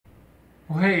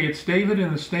Well, hey, it's David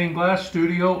in the stained glass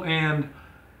studio, and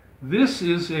this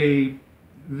is a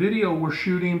video we're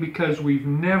shooting because we've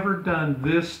never done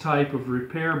this type of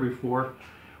repair before.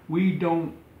 We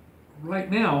don't,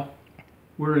 right now,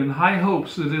 we're in high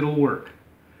hopes that it'll work,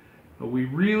 but we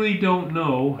really don't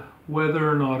know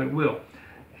whether or not it will.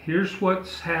 Here's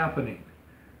what's happening.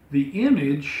 The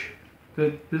image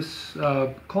that this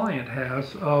client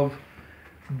has of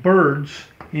birds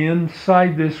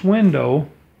inside this window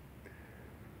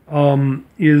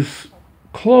is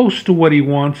close to what he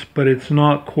wants, but it's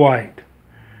not quite.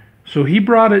 So he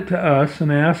brought it to us and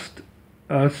asked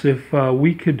us if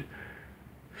we could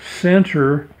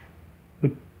center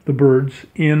the birds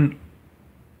in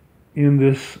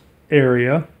this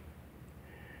area,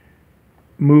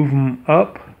 move them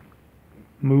up,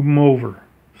 move them over,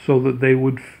 so that they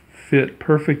would fit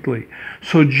perfectly.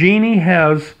 So Jeannie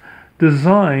has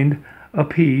designed a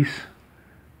piece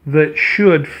that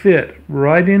should fit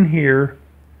right in here.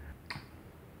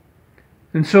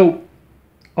 And so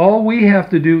all we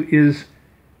have to do is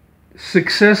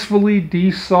successfully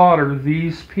desolder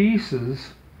these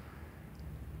pieces,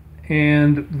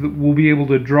 and we'll be able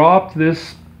to drop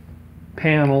this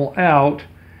panel out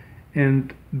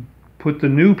and put the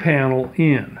new panel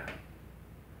in.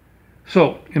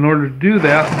 So in order to do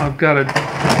that, I've got a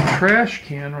trash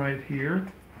can right here.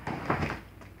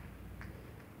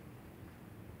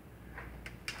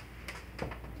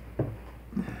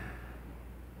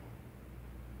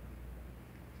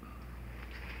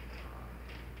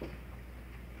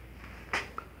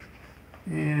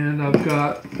 And I've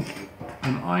got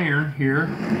an iron here.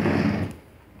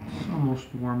 It's almost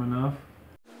warm enough.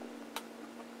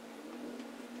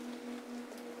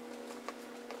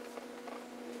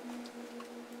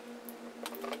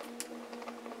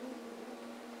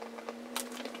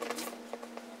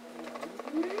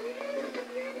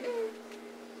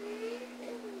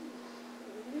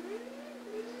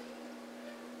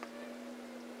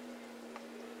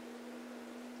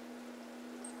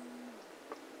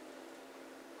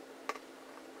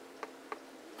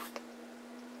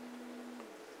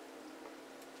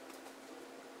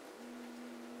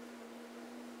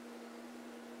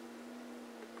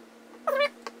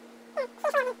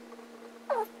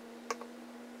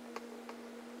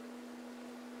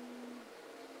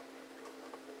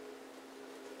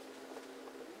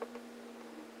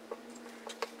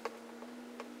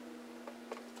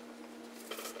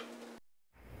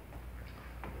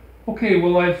 Okay,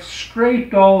 well, I've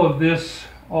scraped all of this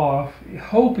off,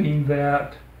 hoping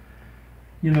that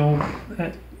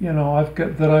I've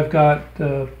got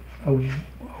a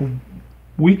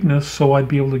weakness, so I'd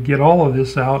be able to get all of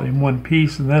this out in one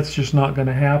piece, and that's just not going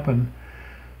to happen.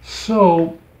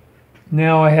 So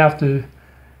now I have to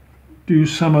do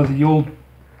some of the old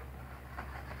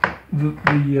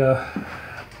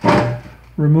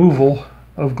removal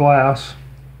of glass.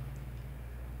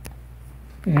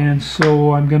 And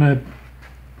so I'm going to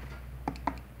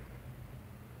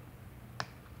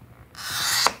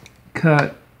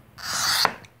cut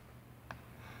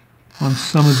on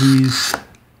some of these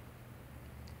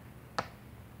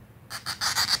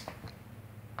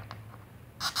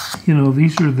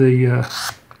these are the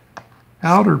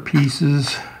outer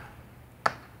pieces.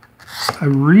 I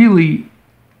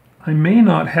may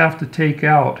not have to take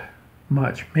out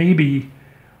much. Maybe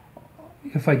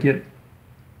if I get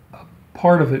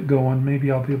part of it going,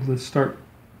 maybe I'll be able to start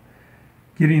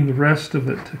getting the rest of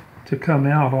it to come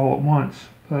out all at once.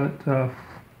 But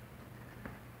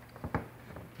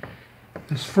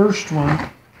this first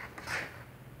one,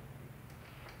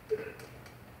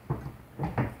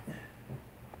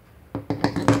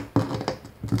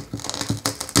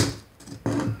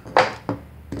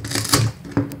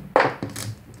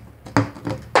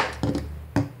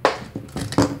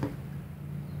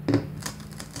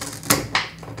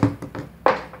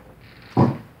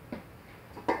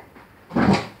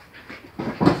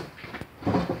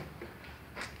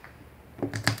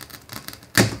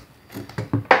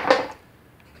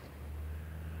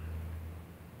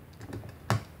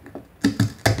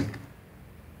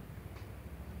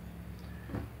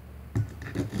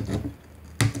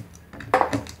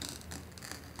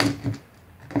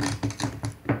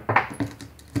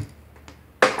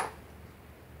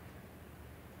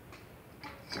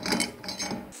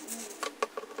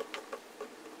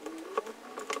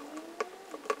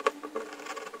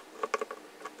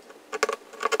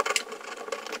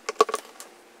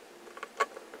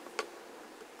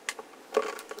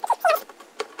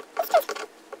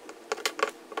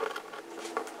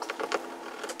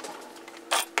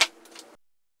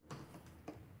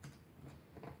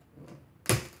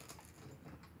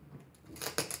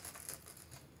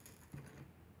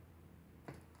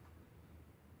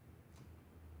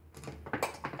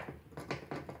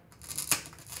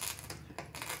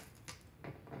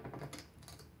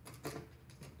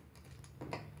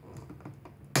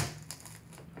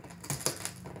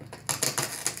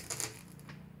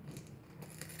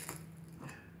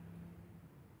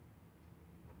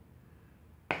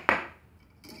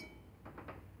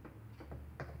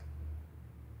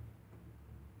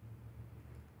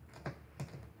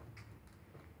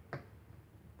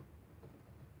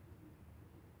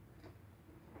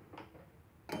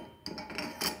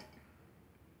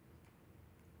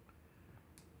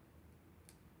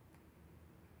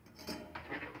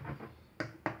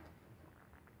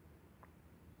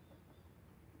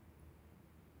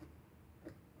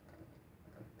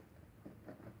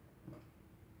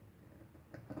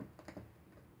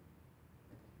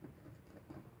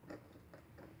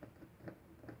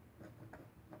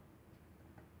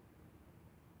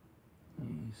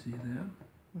 You see that?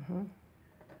 Mm-hmm.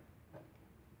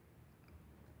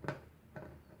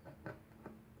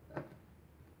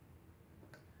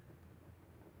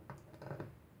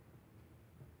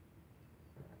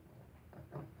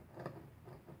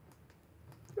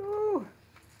 Ooh.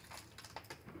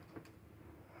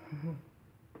 Mm-hmm.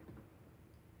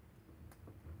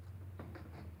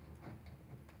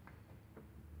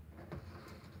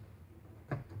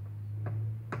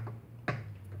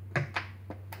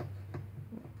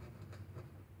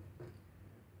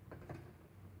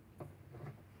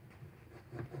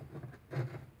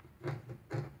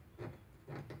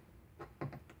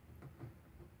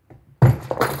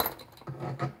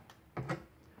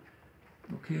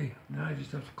 Okay, now I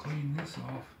just have to clean this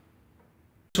off.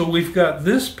 So we've got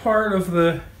this part of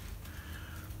the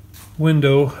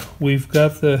window, we've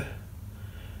got the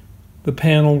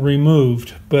panel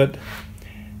removed, but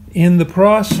in the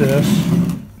process,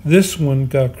 this one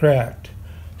got cracked.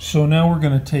 So now we're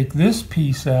going to take this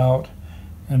piece out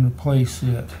and replace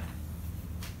it.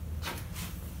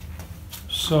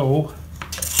 So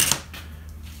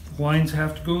the lines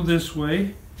have to go this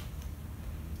way.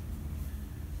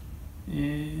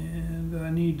 And I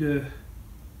need to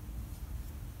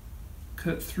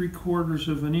cut 3/4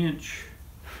 of an inch.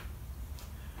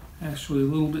 Actually a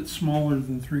little bit smaller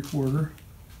than 3/4.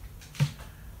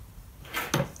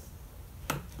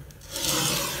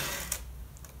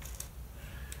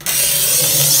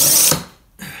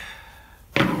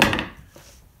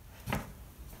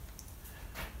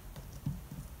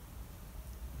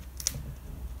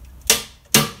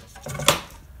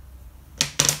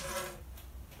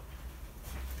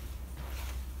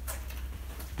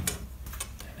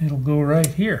 It'll go right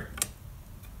here.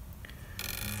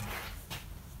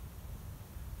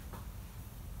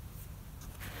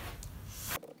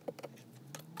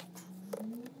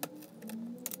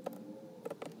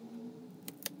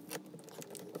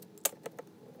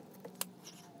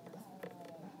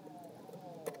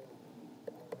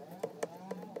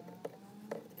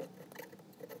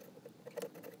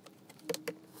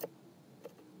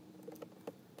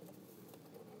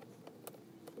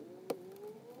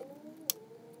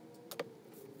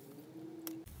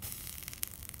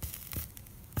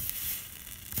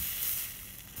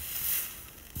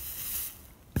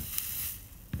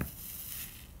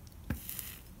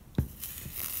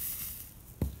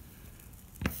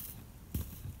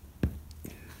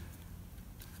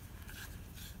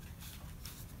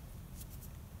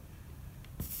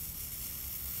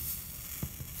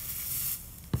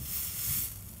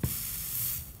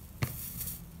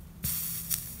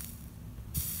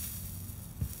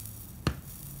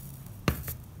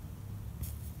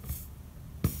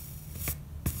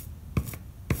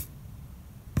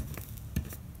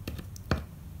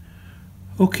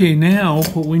 Okay, now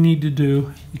what we need to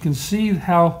do, you can see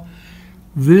how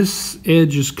this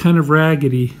edge is kind of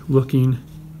raggedy looking.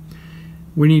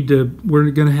 We're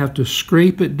going to have to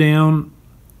scrape it down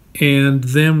and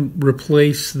then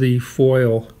replace the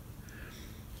foil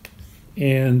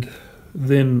and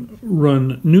then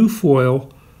run new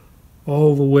foil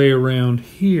all the way around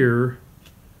here,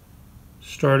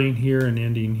 starting here and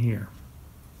ending here.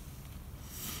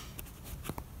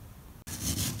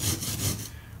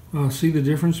 See the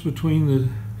difference between the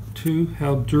two?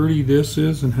 How dirty this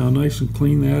is and how nice and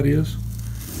clean that is?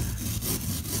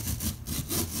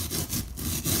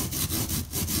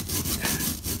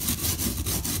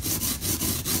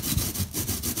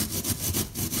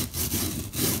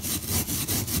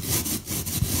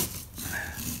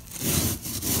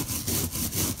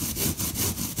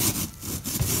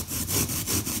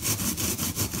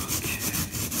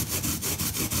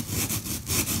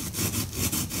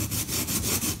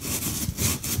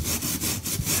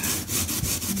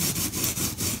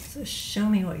 Show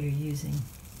me what you're using.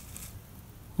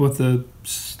 With the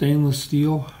stainless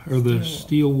steel or the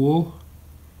steel wool.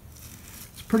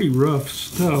 It's pretty rough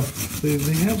stuff. They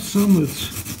have some that's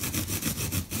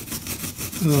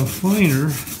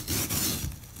finer,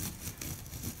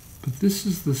 but this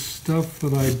is the stuff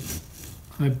that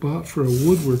I bought for a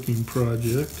woodworking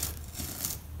project.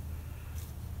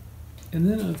 And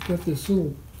then I've got this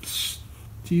little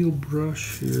steel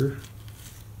brush here.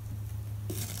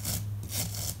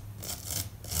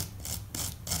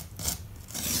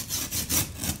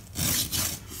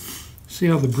 See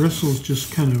how the bristles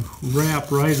just kind of wrap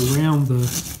right around the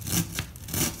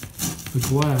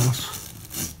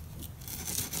glass,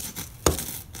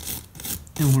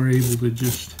 and we're able to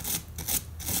just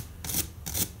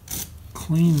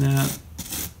clean that.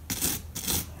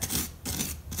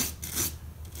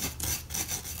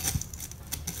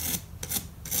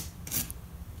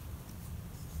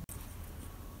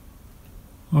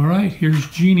 All right, here's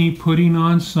Jeannie putting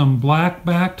on some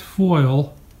black-backed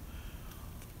foil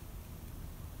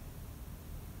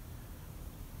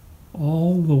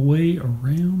all the way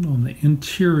around on the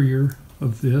interior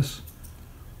of this.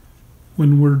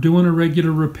 When we're doing a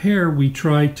regular repair, we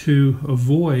try to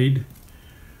avoid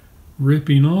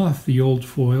ripping off the old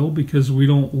foil because we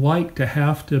don't like to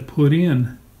have to put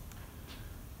in,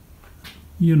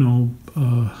 you know,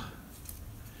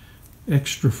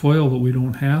 extra foil that we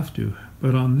don't have to.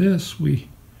 But on this, we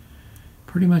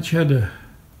pretty much had to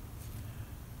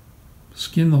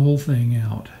skin the whole thing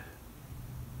out.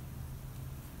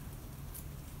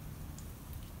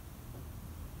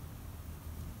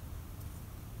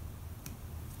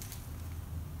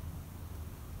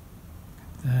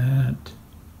 That.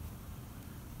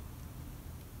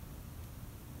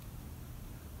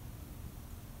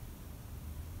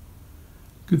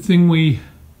 Good thing we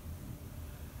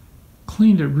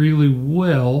cleaned it really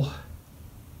well.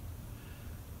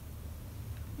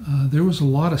 There was a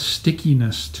lot of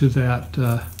stickiness to that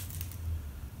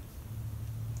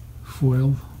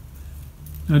foil.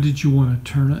 Now, did you want to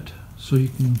turn it so you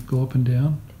can go up and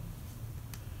down?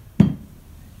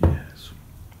 Yes.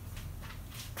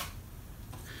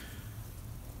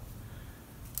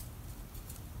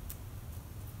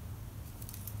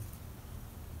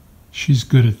 She's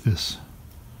good at this.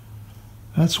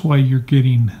 That's why you're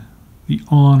getting the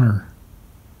honor.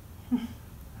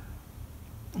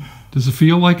 Does it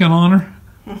feel like an honor?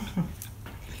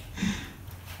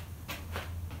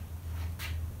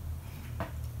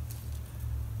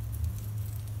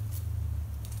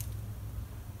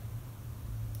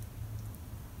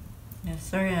 Yeah,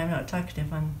 sorry I'm not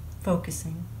talkative, I'm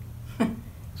focusing.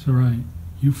 It's all right.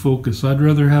 You focus. I'd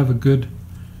rather have a good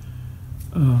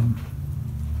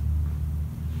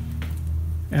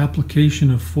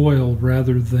application of foil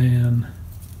rather than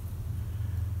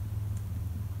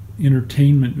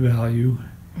entertainment value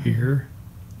here.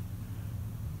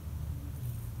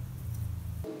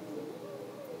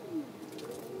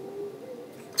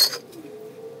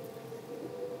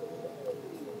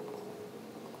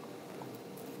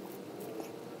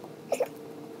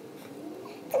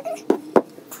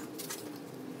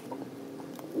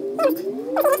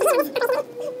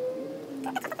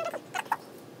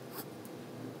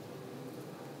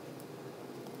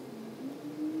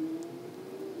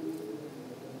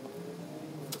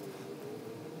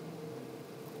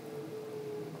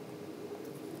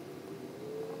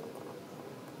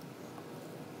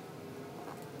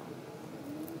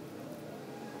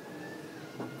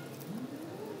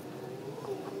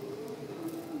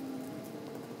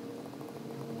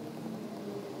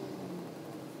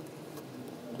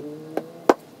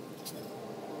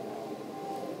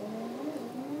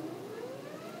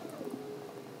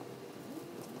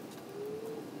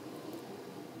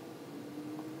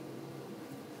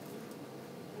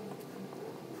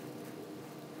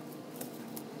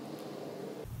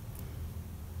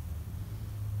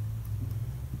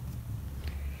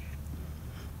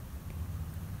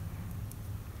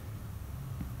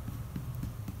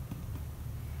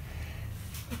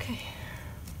 Okay.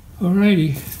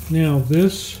 Alrighty, now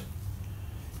this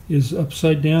is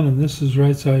upside down and this is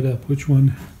right side up. Which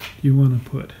one do you want to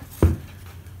put?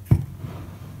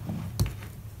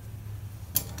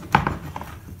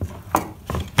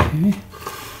 Okay.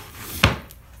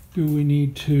 Do we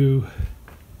need to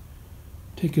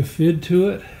take a fid to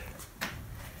it?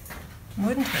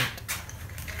 Wouldn't hurt.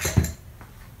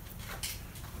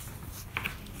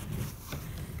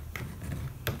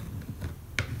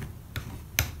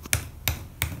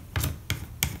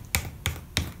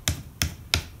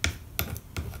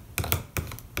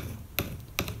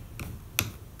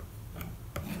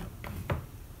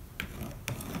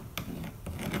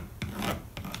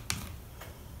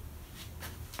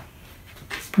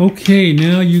 Okay,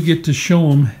 now you get to show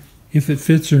them if it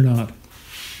fits or not. Here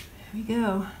we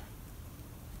go.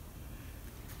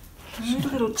 All right,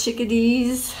 little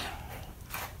chickadees.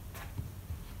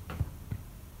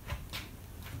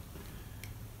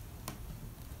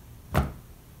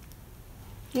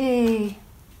 Yay.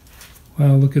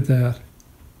 Wow, look at that.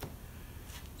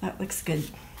 That looks good.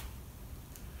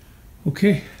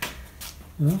 Okay,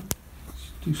 well, let's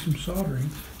do some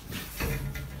soldering.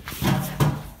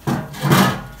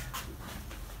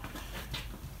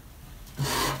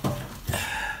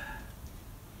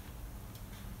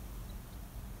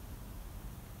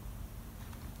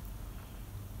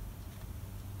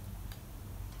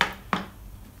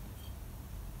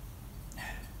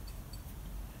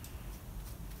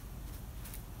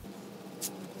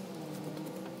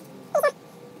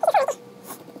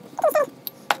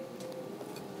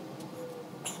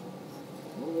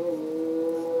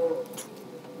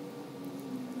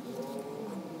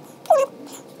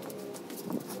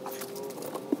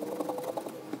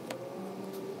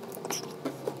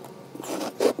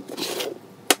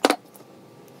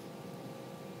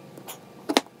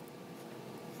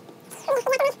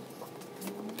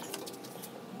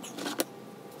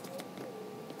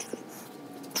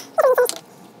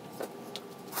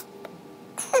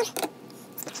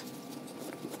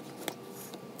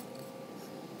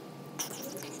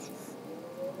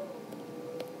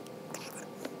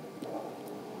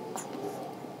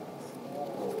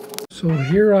 So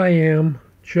here I am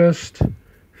just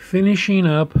finishing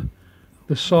up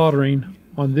the soldering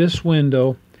on this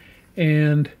window,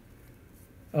 and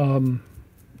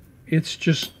it's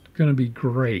just going to be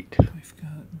great.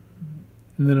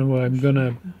 And then what I'm going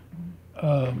to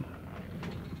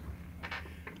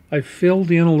I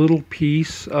filled in a little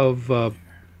piece of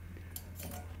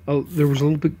there was a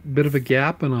little bit of a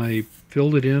gap, and I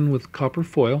filled it in with copper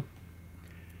foil.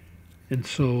 And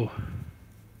so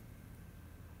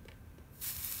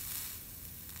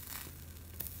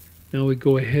now we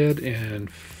go ahead and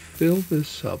fill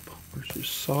this up. We're just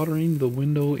soldering the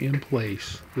window in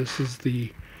place. This is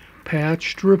the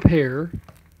patched repair,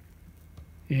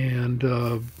 and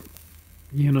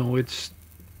you know, it's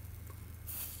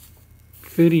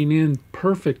fitting in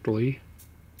perfectly.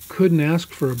 Couldn't ask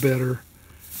for a better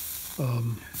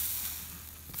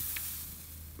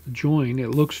join. It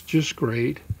looks just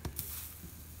great.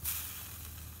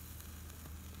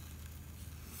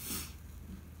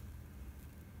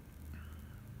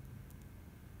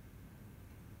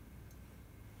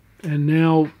 And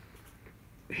now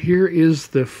here is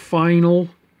the final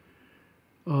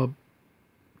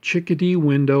chickadee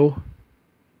window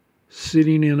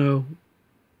sitting in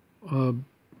a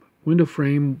window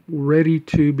frame ready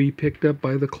to be picked up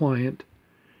by the client.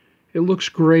 It looks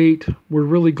great. We're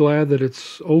really glad that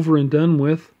it's over and done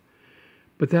with.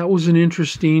 But that was an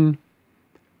interesting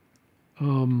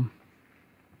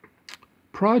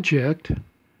project.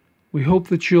 We hope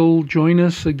that you'll join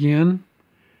us again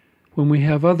when we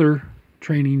have other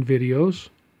training videos.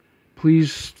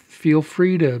 Please feel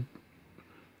free to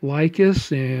like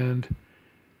us and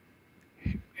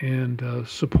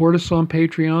support us on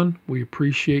Patreon. We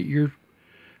appreciate your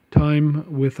time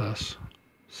with us.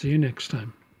 See you next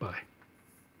time.